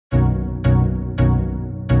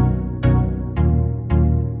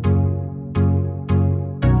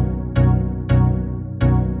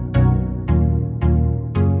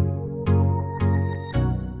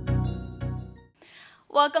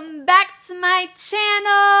Welcome back to my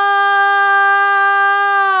channel.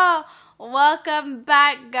 Welcome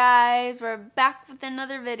back, guys. We're back with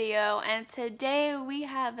another video, and today we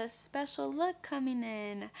have a special look coming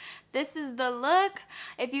in. This is the look.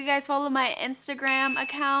 If you guys follow my Instagram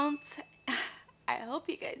account, I hope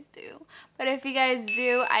you guys do. But if you guys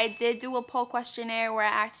do, I did do a poll questionnaire where I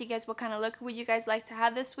asked you guys what kind of look would you guys like to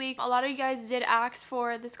have this week. A lot of you guys did ask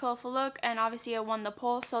for this colorful look, and obviously I won the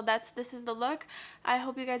poll, so this is the look. I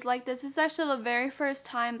hope you guys like this. This is actually the very first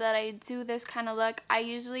time that I do this kind of look. I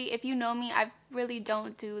usually, if you know me, I really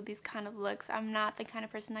don't do these kind of looks. I'm not the kind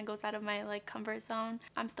of person that goes out of my comfort zone.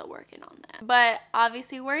 I'm still working on that. But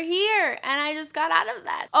obviously we're here, and I just got out of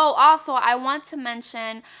that. Oh, also I want to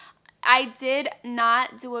mention, I did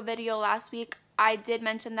not do a video last week. I did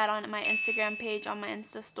mention that on my Instagram page, on my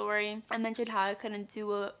Insta story. I mentioned how I couldn't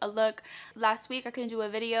do a look last week. I couldn't do a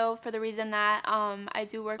video for the reason that I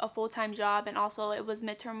do work a full-time job, and also it was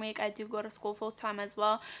midterm week. I do go to school full-time as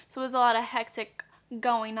well. So it was a lot of hectic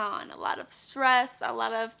going on, a lot of stress, a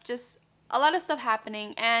lot of stuff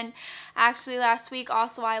happening. And actually last week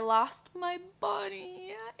also I lost my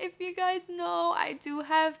bunny. If you guys know, I do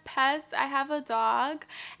have pets. I have a dog,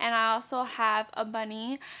 and I also have a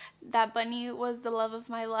bunny. That bunny was the love of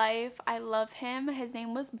my life. I love him. His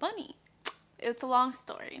name was Bunny. It's a long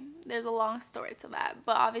story. There's a long story to that,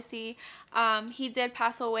 but obviously he did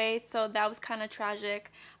pass away, so that was kind of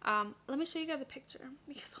tragic. Let me show you guys a picture,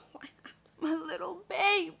 because why not? My little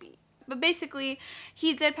baby. But basically,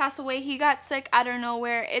 he did pass away. He got sick out of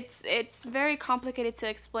nowhere. It's very complicated to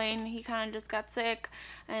explain. He kind of just got sick,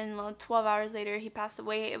 and 12 hours later, he passed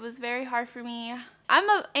away. It was very hard for me. I'm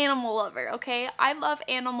an animal lover, okay? I love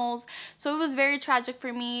animals, so it was very tragic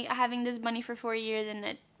for me having this bunny for 4 years, and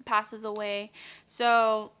it passes away.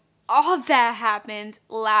 So all that happened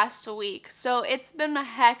last week, so it's been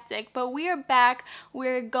hectic, but we are back,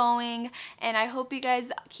 we're going, and I hope you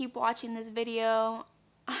guys keep watching this video.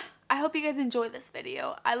 I hope you guys enjoy this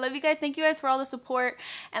video. I love you guys. Thank you guys for all the support,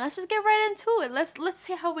 and let's just get right into it. Let's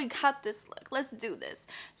see how we got this look. Let's do this.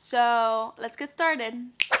 So let's get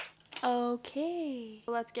started. Okay,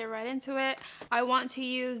 let's get right into it. I want to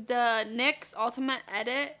use the NYX Ultimate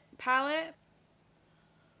Edit palette.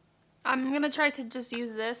 I'm gonna try to just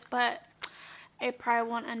use this, but it probably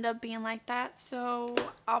won't end up being like that, so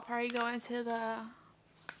I'll probably go into the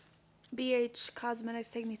bhcosmetics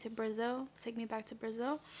Take Me Back to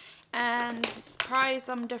Brazil, and probably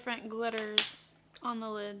some different glitters on the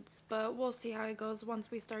lids, but we'll see how it goes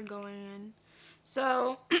once we start going in.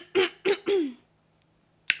 So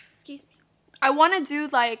excuse me, I want to do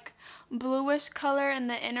like bluish color in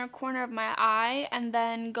the inner corner of my eye, and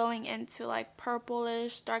then going into like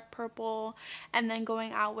purplish, dark purple, and then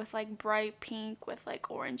going out with like bright pink with like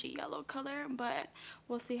orangey yellow color, but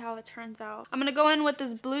we'll see how it turns out. I'm gonna go in with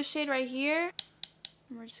this blue shade right here,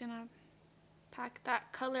 and we're just gonna pack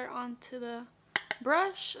that color onto the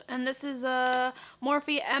brush, and this is a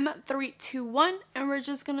Morphe M321, and we're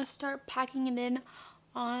just gonna start packing it in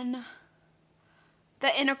on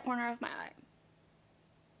the inner corner of my eye.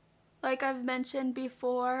 Like I've mentioned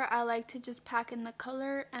before, I like to just pack in the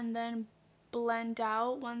color and then blend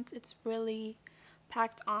out once it's really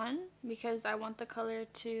packed on, because I want the color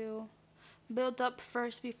to build up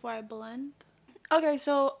first before I blend. Okay,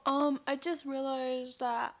 so I just realized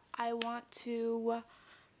that I want to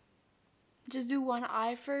just do one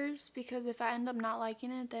eye first, because if I end up not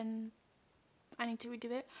liking it, then I need to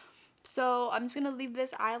redo it. So I'm just gonna leave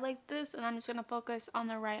this eye like this, and I'm just gonna focus on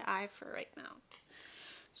the right eye for right now.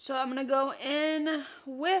 So I'm gonna go in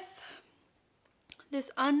with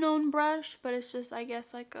this unknown brush, but it's just, I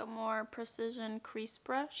guess, like a more precision crease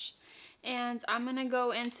brush. And I'm gonna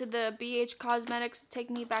go into the bhcosmetics Take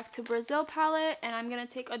Me Back to Brazil palette, and I'm gonna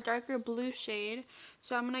take a darker blue shade.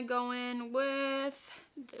 So I'm gonna go in with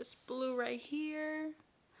this blue right here.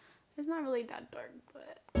 It's not really that dark,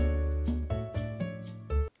 but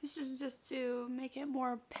this is just to make it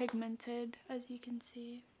more pigmented, as you can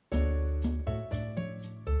see.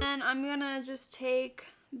 And I'm gonna just take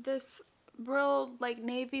this real like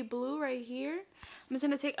navy blue right here. I'm just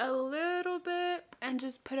gonna take a little bit and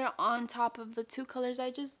just put it on top of the two colors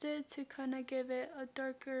I just did to kind of give it a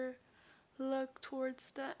darker look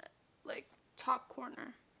towards the like top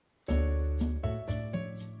corner.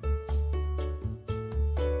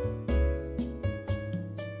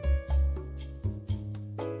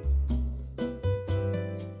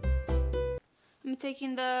 I'm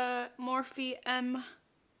taking the Morphe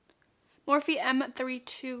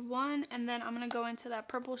M321, and then I'm going to go into that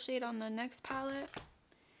purple shade on the next palette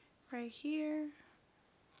right here.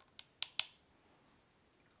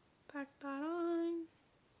 Pack that on.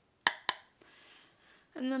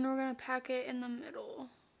 And then we're going to pack it in the middle.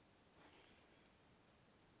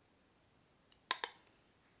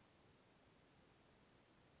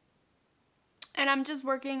 And I'm just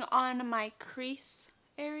working on my crease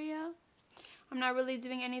area. I'm not really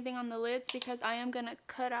doing anything on the lids because I am going to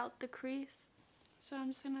cut out the crease. So I'm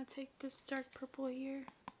just going to take this dark purple here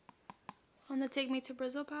on the Take Me to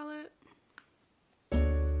Brazil palette.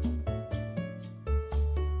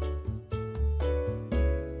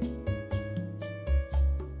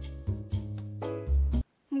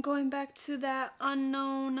 I'm going back to that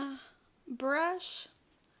unknown brush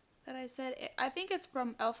that I said. I think it's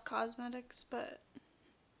from bhcosmetics, but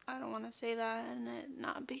I don't want to say that and it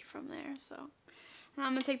not be from there. So now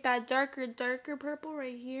I'm going to take that darker purple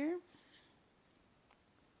right here.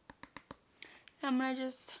 I'm going to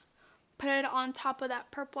just put it on top of that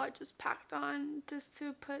purple I just packed on, just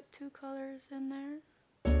to put two colors in there.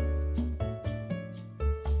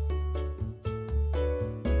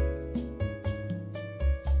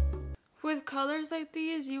 With colors like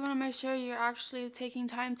these, you want to make sure you're actually taking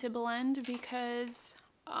time to blend, because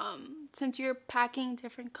since you're packing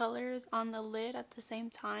different colors on the lid at the same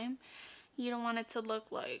time, you don't want it to look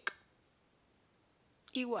like,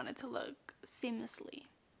 you want it to look seamlessly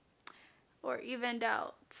or evened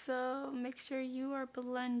out. So make sure you are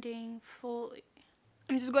blending fully.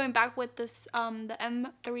 I'm just going back with this the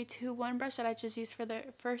M321 brush that I just used for the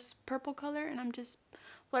first purple color, and I'm just,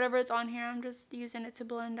 whatever it's on here, I'm just using it to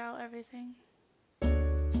blend out everything.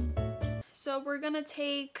 So we're gonna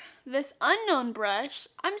take this unknown brush.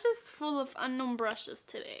 I'm just full of unknown brushes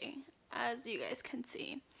today, as you guys can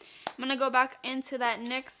see. I'm gonna go back into that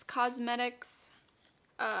nyxcosmetics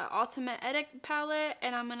Ultimate Edit palette,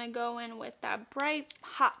 and I'm gonna go in with that bright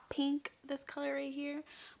hot pink, this color right here. I'm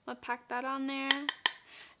gonna pack that on there,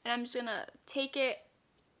 and I'm just gonna take it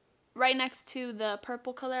right next to the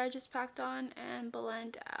purple color I just packed on and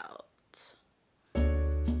blend out.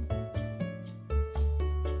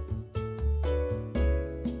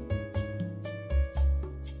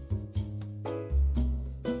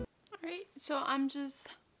 Alright, so I'm just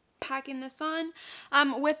packing this on.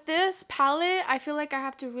 With this palette, I feel like I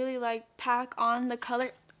have to really like pack on the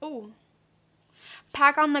color.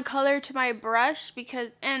 Pack on the color to my brush,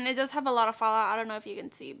 because, and it does have a lot of fallout. I don't know if you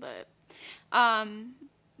can see, but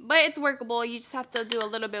it's workable. You just have to do a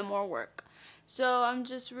little bit more work. So I'm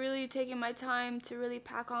just really taking my time to really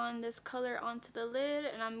pack on this color onto the lid,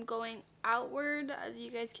 and I'm going outward, as you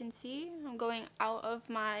guys can see. I'm going out of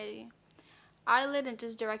my eyelid and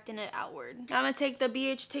just directing it outward. Now I'm gonna take the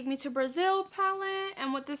BH Take Me to Brazil palette,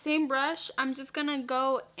 and with the same brush, I'm just gonna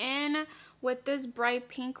go in with this bright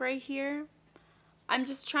pink right here. I'm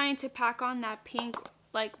just trying to pack on that pink,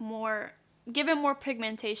 like more, give it more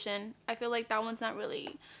pigmentation. I feel like that one's not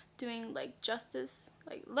really doing like justice.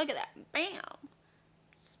 Like, look at that, bam!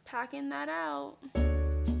 Just packing that out.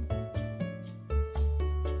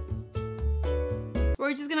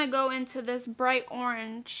 We're just gonna go into this bright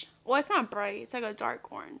orange. Well, it's not bright, it's like a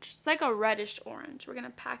dark orange. It's like a reddish orange. We're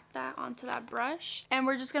gonna pack that onto that brush, and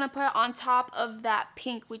we're just gonna put it on top of that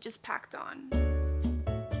pink we just packed on.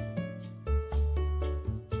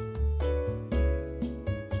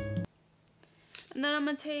 And then I'm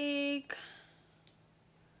gonna take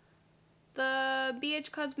the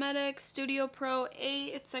bhcosmetics Studio Pro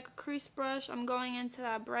 8. It's like a crease brush. I'm going into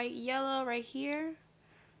that bright yellow right here,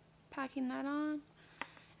 packing that on.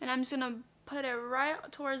 And I'm just gonna put it right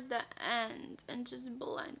towards the end and just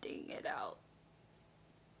blending it out.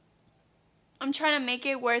 I'm trying to make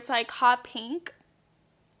it where it's like hot pink.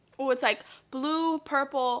 Oh, it's like blue,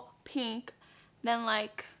 purple, pink, then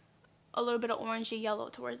like a little bit of orangey yellow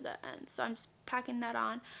towards the end. So I'm just packing that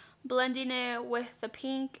on, blending it with the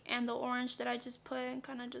pink and the orange that I just put, and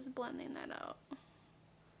kind of just blending that out.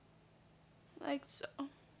 Like so.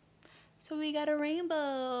 So we got a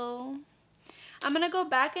rainbow. I'm gonna go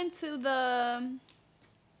back into the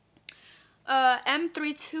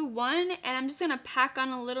M321, and I'm just gonna pack on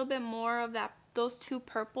a little bit more of those two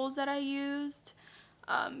purples that I used,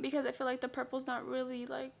 because I feel like the purple's not really,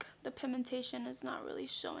 like, the pigmentation is not really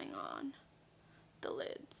showing on the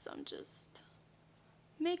lids. So I'm just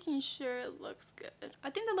making sure it looks good. I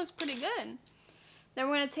think that looks pretty good. Then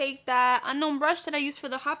we're going to take that unknown brush that I used for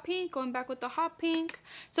the hot pink, going back with the hot pink.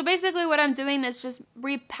 So basically what I'm doing is just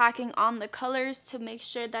repacking on the colors to make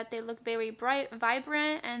sure that they look very bright,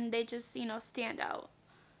 vibrant, and they just, you know, stand out.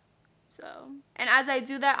 So, and as I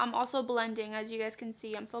do that, I'm also blending. As you guys can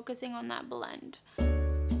see, I'm focusing on that blend.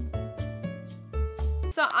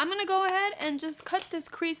 So I'm going to go ahead and just cut this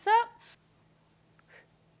crease up.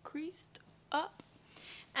 Creased up.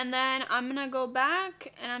 And then I'm gonna go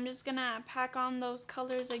back and I'm just gonna pack on those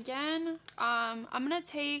colors again. I'm gonna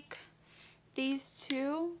take these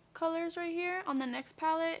two colors right here on the next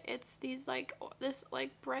palette. It's these like this like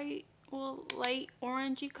bright, well, light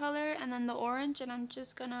orangey color, and then the orange, and I'm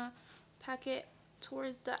just gonna pack it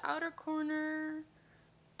towards the outer corner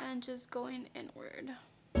and just going inward.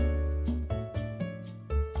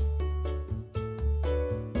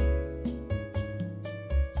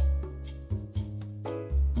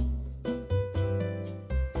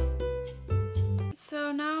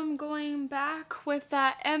 So now I'm going back with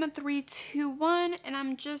that M321 and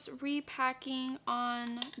I'm just repacking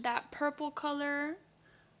on that purple color.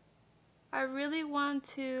 I really want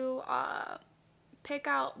to pick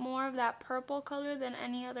out more of that purple color than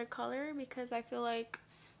any other color because I feel like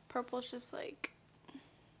purple's just like,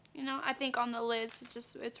 you know, I think on the lids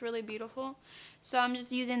it's really beautiful. So I'm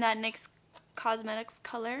just using that NYX Cosmetics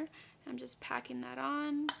color. I'm just packing that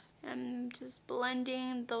on. I'm just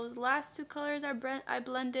blending those last two colors I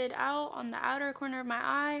blended out on the outer corner of my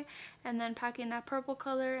eye, and then packing that purple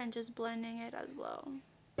color and just blending it as well.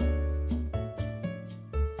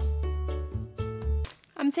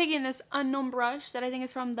 I'm taking this unknown brush that I think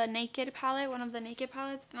is from the Naked palette, one of the Naked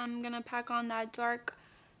palettes, and I'm gonna pack on that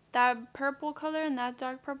purple color and that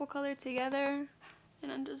dark purple color together,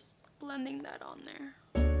 and I'm just blending that on there.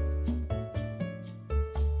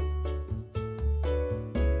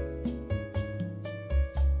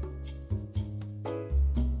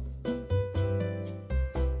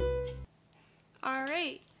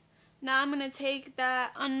 Alright, now I'm going to take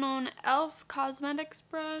that Unknown e.l.f. Cosmetics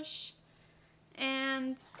brush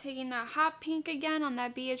and taking that hot pink again on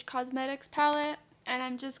that bhcosmetics palette, and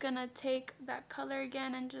I'm just going to take that color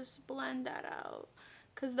again and just blend that out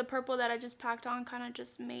because the purple that I just packed on kind of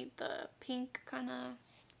just made the pink kind of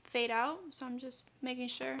fade out, so I'm just making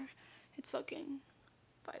sure it's looking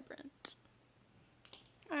vibrant.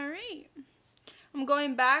 Alright, I'm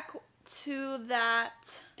going back to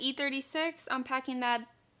that E36. I'm packing that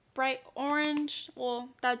bright orange, well,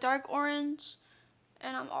 that dark orange,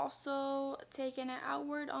 and I'm also taking it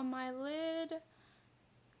outward on my lid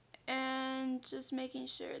and just making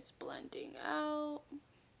sure it's blending out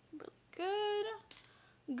really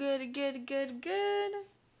good.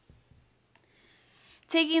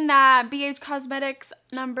 Taking that bhcosmetics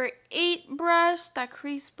number 8 brush, that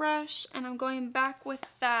crease brush, and I'm going back with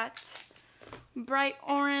that bright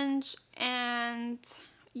orange and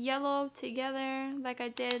yellow together like I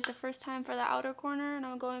did the first time for the outer corner, and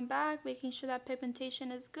I'm going back making sure that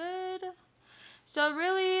pigmentation is good. So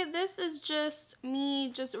really this is just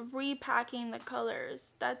me just repacking the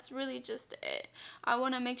colors. That's really just it. I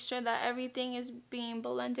want to make sure that everything is being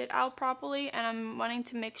blended out properly, and I'm wanting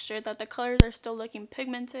to make sure that the colors are still looking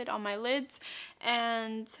pigmented on my lids,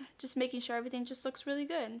 and just making sure everything just looks really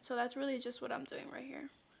good. So that's really just what I'm doing right here.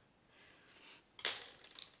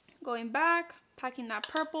 Going back, packing that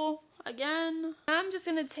purple again. I'm just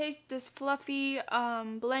gonna take this fluffy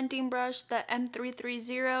blending brush, the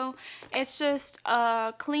M330. It's just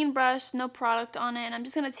a clean brush, no product on it, and I'm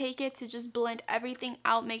just gonna take it to just blend everything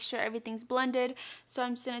out, make sure everything's blended. So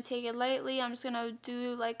I'm just gonna take it lightly. I'm just gonna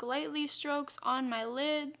do like lightly strokes on my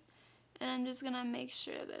lid, and I'm just gonna make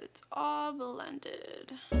sure that it's all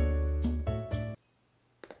blended.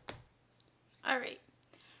 Alright.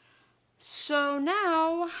 So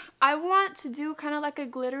now I want to do kind of like a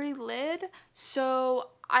glittery lid. So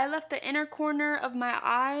I left the inner corner of my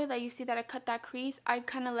eye that you see that I cut that crease. I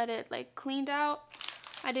kind of let it like cleaned out.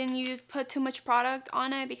 I didn't put too much product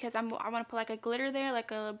on it because I want to put like a glitter there,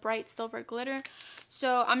 like a bright silver glitter.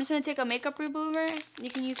 So I'm just going to take a makeup remover.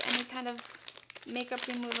 You can use any kind of makeup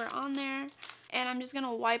remover on there. And I'm just going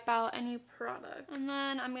to wipe out any product. And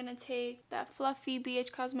then I'm going to take that fluffy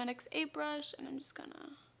bhcosmetics 8 brush, and I'm just going to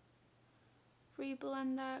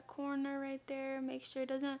reblend that corner right there. Make sure it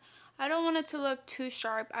doesn't, I don't want it to look too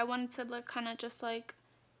sharp. I want it to look kind of just like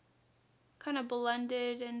kind of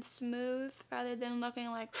blended and smooth rather than looking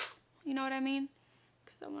like, you know what I mean?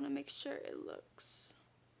 Because I want to make sure it looks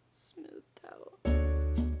smoothed out.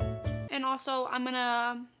 And also I'm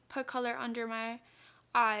gonna put color under my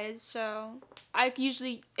eyes. So I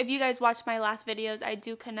usually, if you guys watch my last videos, I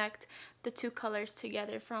do connect the two colors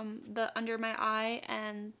together from the under my eye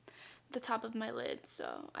and the top of my lid.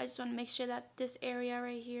 So I just want to make sure that this area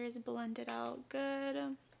right here is blended out good.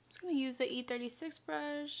 I'm just going to use the E36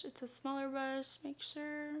 brush. It's a smaller brush. Make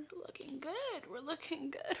sure we're looking good. We're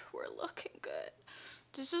looking good. We're looking good.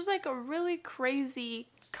 This is like a really crazy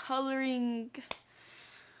coloring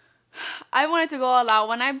I wanted to go all out.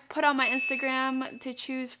 When I put on my Instagram to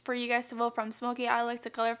choose for you guys to vote from smoky eye look to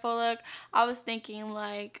colorful look, I was thinking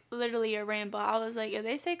like literally a rainbow. I was like, if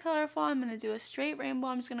they say colorful, I'm going to do a straight rainbow.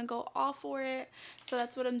 I'm just going to go all for it. So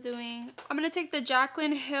that's what I'm doing. I'm going to take the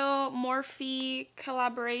Jaclyn Hill Morphe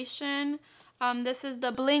collaboration. This is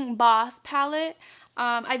the Bling Boss palette.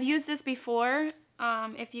 I've used this before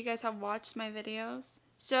if you guys have watched my videos.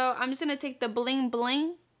 So I'm just going to take the Bling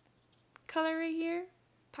Bling color right here.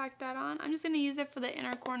 Pack that on. I'm just going to use it for the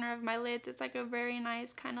inner corner of my lids. It's like a very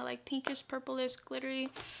nice kind of like pinkish purplish glittery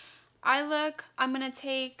eye look. I'm going to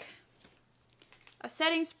take a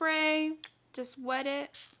setting spray, just wet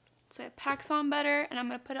it so it packs on better, and I'm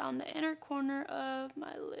going to put it on the inner corner of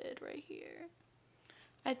my lid right here.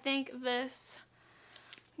 I think this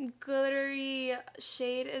glittery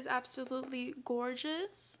shade is absolutely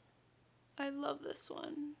gorgeous. I love this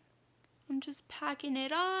one. I'm just packing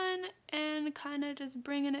it on and kind of just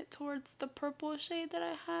bringing it towards the purple shade that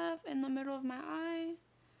I have in the middle of my eye.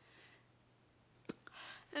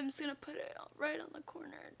 I'm just going to put it right on the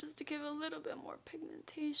corner just to give a little bit more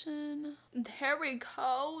pigmentation. There we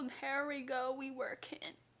go. There we go. We working.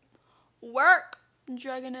 Work.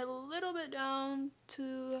 Dragging it a little bit down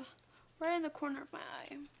to right in the corner of my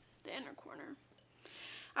eye. The inner corner.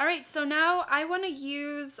 Alright, so now I want to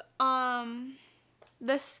use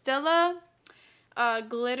the Stila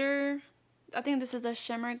glitter. I think this is the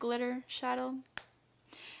shimmer glitter shadow.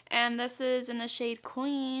 And this is in the shade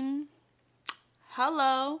Queen.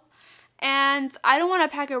 Hello. And I don't want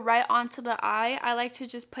to pack it right onto the eye. I like to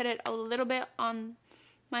just put it a little bit on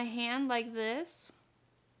my hand like this.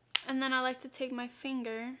 And then I like to take my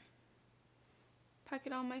finger, pack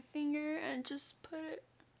it on my finger, and just put it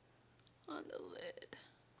on the lid.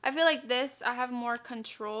 I feel like this, I have more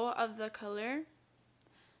control of the color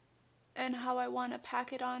and how I want to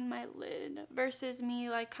pack it on my lid versus me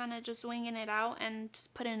like kind of just winging it out and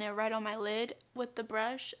just putting it right on my lid with the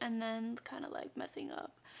brush and then kind of like messing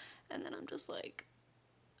up, and then I'm just like,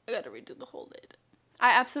 I gotta redo the whole lid.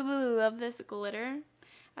 I absolutely love this glitter.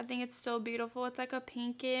 I think it's so beautiful. It's like a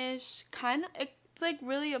pinkish kind of, it's like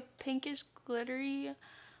really a pinkish glittery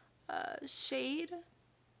shade,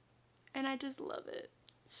 and I just love it.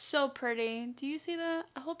 So pretty. Do you see that?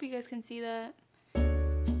 I hope you guys can see that.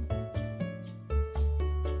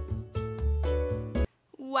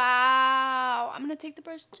 Wow. I'm gonna take the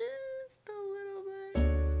brush just a little bit.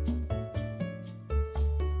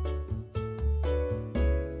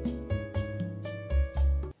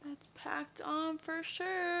 That's packed on for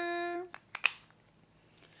sure.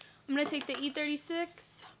 I'm gonna take the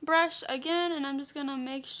E36 brush again, and I'm just gonna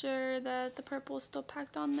make sure that the purple is still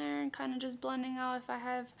packed on there and kind of just blending out if I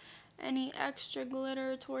have any extra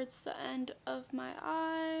glitter towards the end of my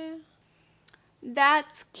eye.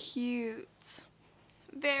 That's cute.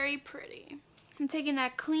 Very pretty. I'm taking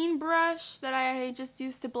that clean brush that I just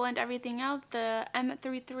used to blend everything out, the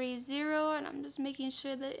M330, and I'm just making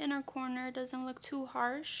sure the inner corner doesn't look too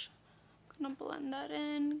harsh. I'm gonna blend that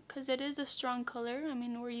in because it is a strong color. I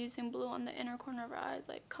mean, we're using blue on the inner corner of our eyes.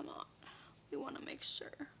 Like, come on. We want to make sure.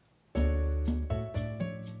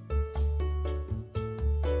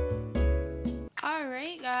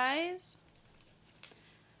 Alright, guys.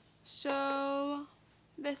 So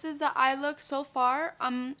this is the eye look so far.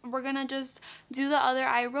 We're gonna just do the other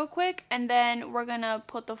eye real quick, and then we're gonna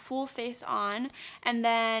put the full face on, and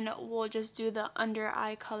then we'll just do the under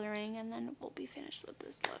eye coloring, and then we'll be finished with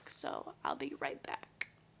this look. So I'll be right back.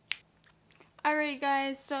 Alright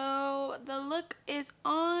guys, so the look is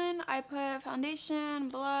on. I put foundation,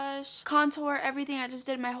 blush, contour, everything. I just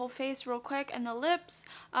did my whole face real quick, and the lips.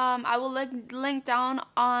 I will link down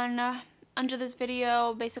on under this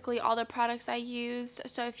video basically all the products I used,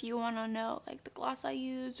 so if you want to know like the gloss I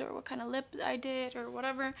used or what kind of lip I did or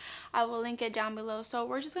whatever, I will link it down below. So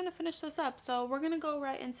we're just gonna finish this up, so we're gonna go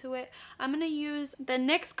right into it. I'm gonna use the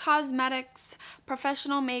NYX Cosmetics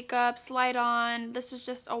Professional Makeup Slide On. This is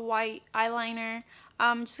just a white eyeliner.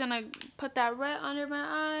 I'm just gonna put that right under my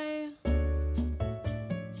eye.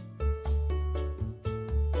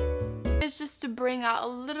 It's just to bring out a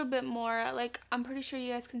little bit more, like I'm pretty sure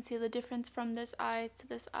you guys can see the difference from this eye to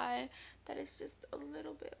this eye, that is just a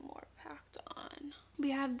little bit more packed on.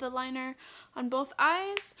 We have the liner on both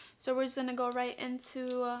eyes, so we're just gonna go right into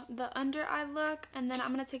the under eye look, and then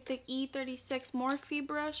I'm gonna take the E36 Morphe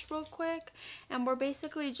brush real quick, and we're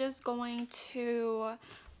basically just going to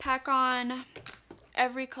pack on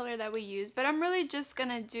every color that we use, but I'm really just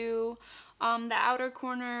gonna do the outer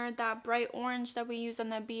corner, that bright orange that we use on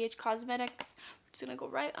the bhcosmetics. I'm just gonna go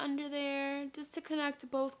right under there just to connect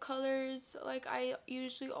both colors like I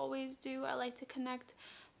usually always do. I like to connect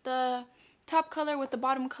the top color with the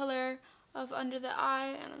bottom color of under the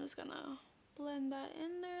eye, and I'm just gonna blend that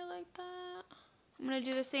in there like that. I'm gonna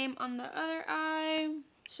do the same on the other eye.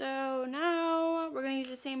 So now we're gonna use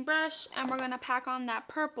the same brush and we're gonna pack on that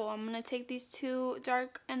purple. I'm gonna take these two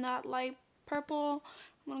dark and that light purple.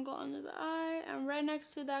 I'm gonna go under the eye, and right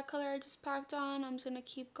next to that color I just packed on, I'm just gonna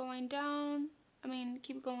keep going down.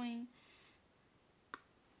 Keep going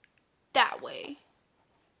that way.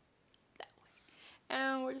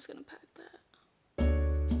 And we're just gonna pack that.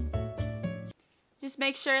 Just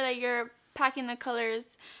make sure that you're packing the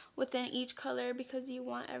colors within each color because you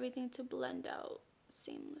want everything to blend out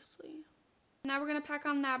seamlessly. Now we're gonna pack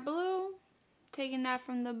on that blue, taking that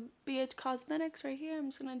from the bhcosmetics right here. I'm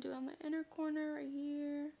just gonna do it on the inner corner right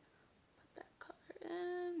here. Put that color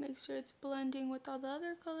in, make sure it's blending with all the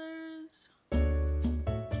other colors.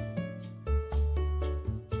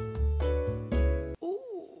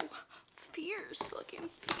 Ooh, fierce, looking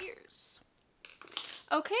fierce.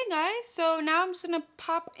 Okay guys, so now I'm just gonna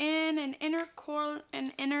pop in an inner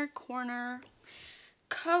corner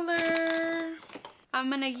color. I'm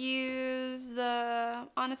gonna use the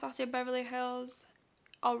anastasiabeverlyhills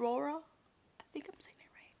Aurora. I think I'm saying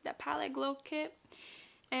it right. That palette glow kit.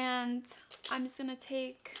 And I'm just gonna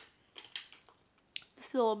take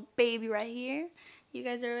this little baby right here. You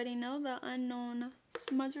guys already know, the unknown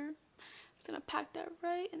smudger. I'm just gonna pack that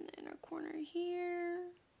right in the inner corner here,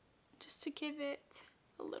 just to give it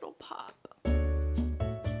a little pop.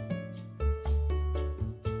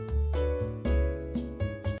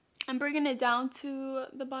 I'm bringing it down to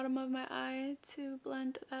the bottom of my eye to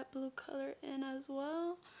blend that blue color in as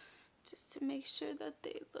well, just to make sure that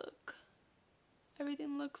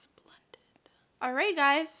everything looks blended. Alright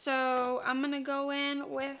guys, so I'm going to go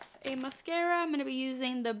in with a mascara. I'm going to be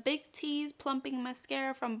using the Big T's Plumping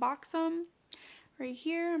Mascara from Boxum. Right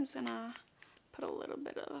here, I'm just going to put a little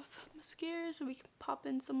bit of mascara so we can pop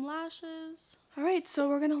in some lashes. Alright, so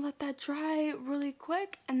we're gonna let that dry really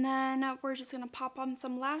quick, and then we're just gonna pop on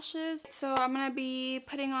some lashes. So I'm gonna be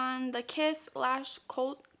putting on the Kiss Lash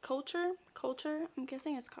Couture, I'm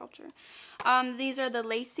guessing it's Couture. These are the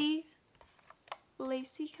Lacy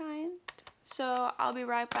kind. So I'll be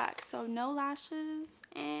right back. So no lashes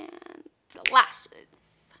and the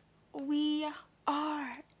lashes. We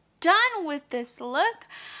are done with this look.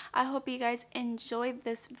 I hope you guys enjoyed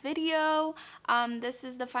this video. This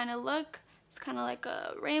is the final look. It's kind of like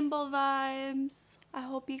a rainbow vibes. I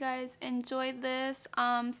hope you guys enjoyed this.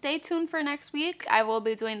 Stay tuned for next week. I will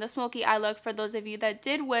be doing the smoky eye look for those of you that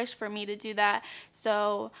did wish for me to do that.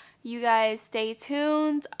 So you guys stay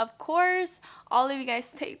tuned. Of course, all of you guys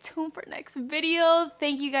stay tuned for next video.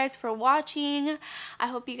 Thank you guys for watching. I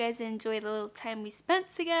hope you guys enjoyed the little time we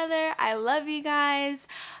spent together. I love you guys.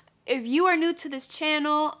 If you are new to this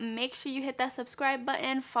channel, make sure you hit that subscribe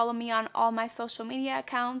button. Follow me on all my social media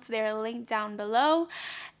accounts. They're linked down below.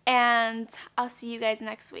 And I'll see you guys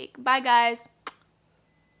next week. Bye, guys.